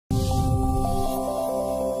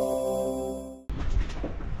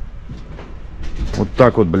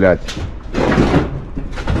так вот, блядь,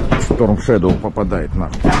 Storm Shadow попадает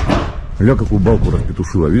нахуй. Ля, какую балку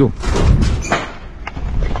распетушила, видел?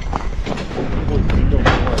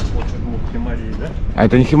 А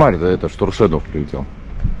это не химарь, это Storm Shadow прилетел.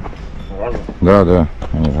 Да, да,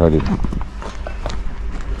 они горит.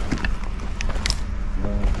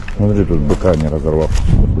 Смотри, тут быка не разорвал.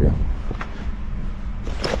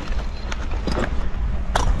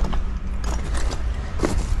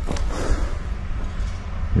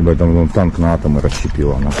 Ибо там вон, танк на атомы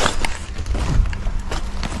расщепила она.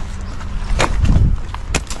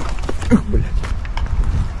 Эх, блядь.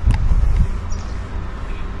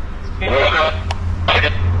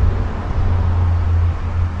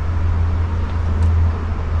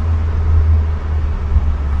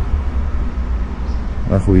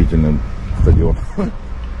 Охуительный стадион.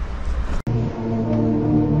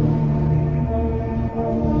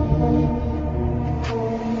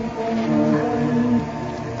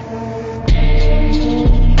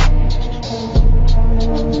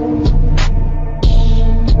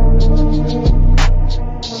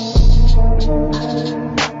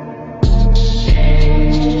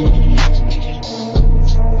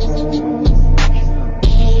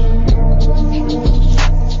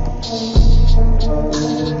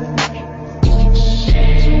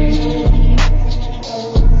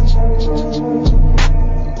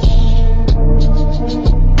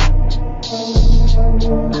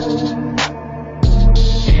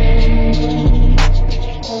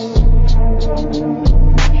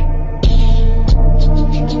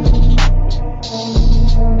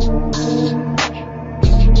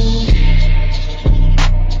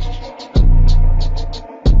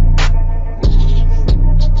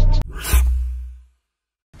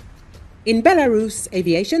 In Belarus,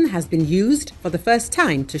 aviation has been used for the first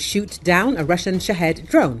time to shoot down a Russian Shahed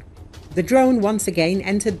drone. The drone once again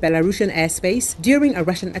entered Belarusian airspace during a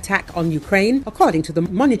Russian attack on Ukraine, according to the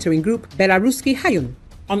monitoring group Belaruski Hayun.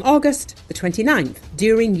 On August the 29th,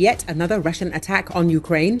 during yet another Russian attack on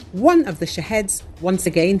Ukraine, one of the Shaheds once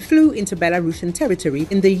again flew into Belarusian territory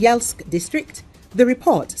in the Yelsk district, the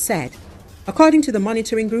report said. According to the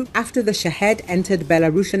monitoring group, after the Shahed entered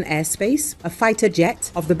Belarusian airspace, a fighter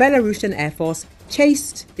jet of the Belarusian Air Force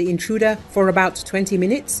chased the intruder for about 20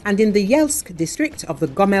 minutes, and in the Yelsk district of the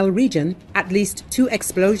Gomel region, at least 2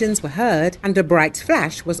 explosions were heard and a bright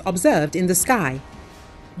flash was observed in the sky.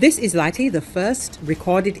 This is likely the first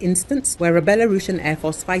recorded instance where a Belarusian Air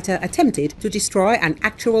Force fighter attempted to destroy an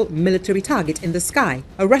actual military target in the sky,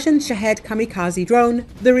 a Russian Shahed kamikaze drone,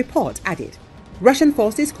 the report added. Russian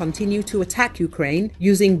forces continue to attack Ukraine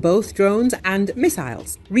using both drones and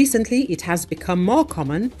missiles. Recently, it has become more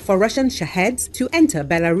common for Russian Shaheds to enter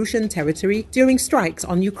Belarusian territory during strikes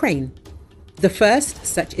on Ukraine. The first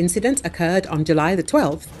such incident occurred on July the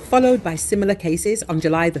 12th, followed by similar cases on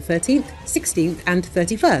July the 13th, 16th and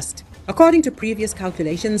 31st. According to previous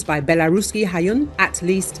calculations by Belaruski Hayun, at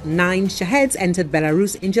least 9 Shaheds entered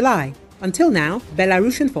Belarus in July. Until now,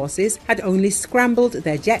 Belarusian forces had only scrambled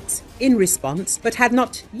their jets in response but had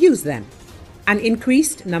not used them. An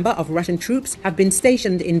increased number of Russian troops have been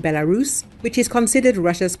stationed in Belarus, which is considered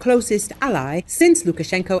Russia's closest ally since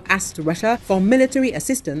Lukashenko asked Russia for military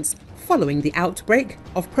assistance following the outbreak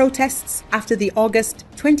of protests after the August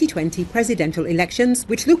 2020 presidential elections,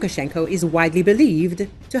 which Lukashenko is widely believed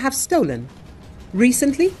to have stolen.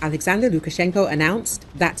 Recently, Alexander Lukashenko announced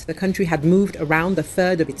that the country had moved around a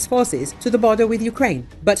third of its forces to the border with Ukraine,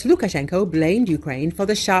 but Lukashenko blamed Ukraine for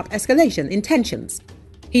the sharp escalation in tensions.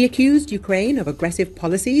 He accused Ukraine of aggressive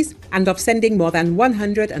policies and of sending more than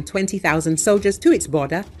 120,000 soldiers to its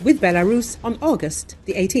border with Belarus on August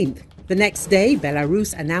the 18th. The next day,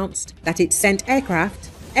 Belarus announced that it sent aircraft,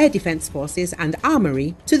 air defense forces and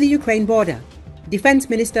armory to the Ukraine border. Defense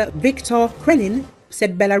Minister Viktor Krenin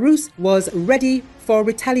said Belarus was ready for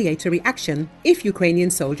retaliatory action if Ukrainian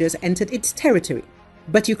soldiers entered its territory.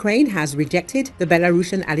 But Ukraine has rejected the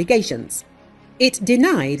Belarusian allegations. It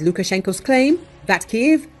denied Lukashenko's claim that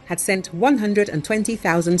Kiev had sent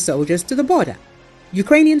 120,000 soldiers to the border.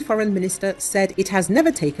 Ukrainian Foreign Minister said it has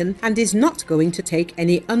never taken and is not going to take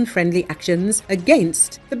any unfriendly actions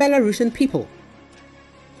against the Belarusian people.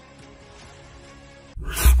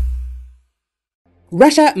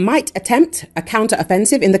 Russia might attempt a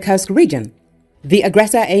counter-offensive in the Kursk region. The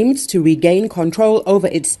aggressor aims to regain control over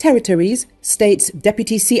its territories, states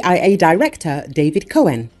Deputy CIA Director David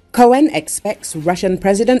Cohen. Cohen expects Russian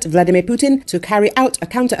President Vladimir Putin to carry out a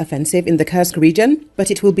counter-offensive in the Kursk region, but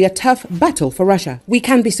it will be a tough battle for Russia. We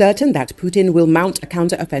can be certain that Putin will mount a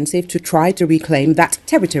counter-offensive to try to reclaim that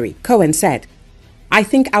territory, Cohen said. I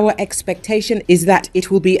think our expectation is that it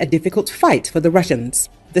will be a difficult fight for the Russians.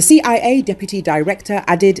 The CIA deputy director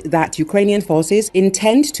added that Ukrainian forces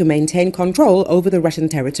intend to maintain control over the Russian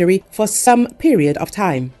territory for some period of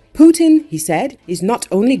time. Putin, he said, is not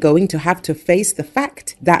only going to have to face the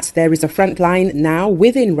fact that there is a front line now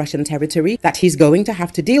within Russian territory that he's going to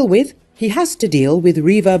have to deal with, he has to deal with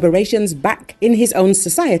reverberations back in his own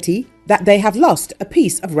society that they have lost a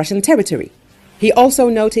piece of Russian territory. He also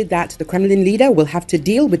noted that the Kremlin leader will have to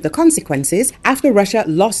deal with the consequences after Russia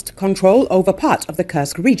lost control over part of the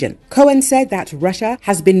Kursk region. Cohen said that Russia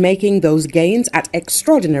has been making those gains at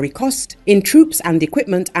extraordinary cost in troops and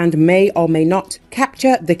equipment and may or may not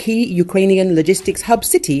capture the key Ukrainian logistics hub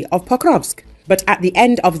city of Pokrovsk. But at the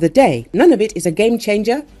end of the day, none of it is a game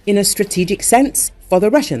changer in a strategic sense for the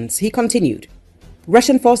Russians, he continued.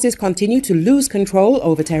 Russian forces continue to lose control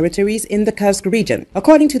over territories in the Kursk region.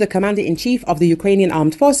 According to the commander-in-chief of the Ukrainian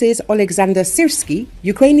armed forces, Oleksandr Syrsky,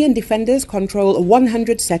 Ukrainian defenders control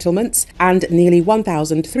 100 settlements and nearly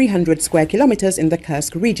 1,300 square kilometers in the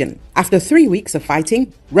Kursk region. After 3 weeks of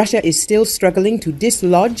fighting, Russia is still struggling to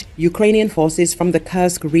dislodge Ukrainian forces from the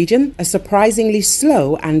Kursk region, a surprisingly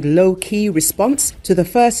slow and low-key response to the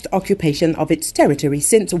first occupation of its territory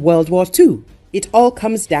since World War II. It all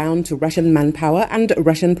comes down to Russian manpower and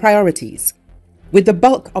Russian priorities. With the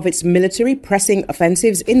bulk of its military pressing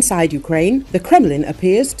offensives inside Ukraine, the Kremlin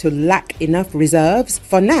appears to lack enough reserves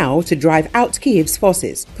for now to drive out Kyiv's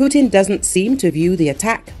forces. Putin doesn't seem to view the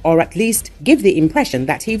attack, or at least give the impression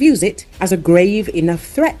that he views it, as a grave enough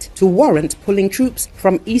threat to warrant pulling troops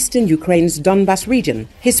from eastern Ukraine's Donbas region,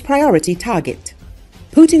 his priority target.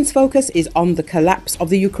 Putin's focus is on the collapse of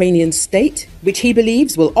the Ukrainian state, which he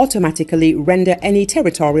believes will automatically render any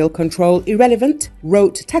territorial control irrelevant,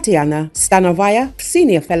 wrote Tatiana Stanovaya,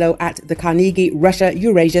 senior fellow at the Carnegie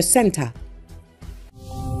Russia-Eurasia Center.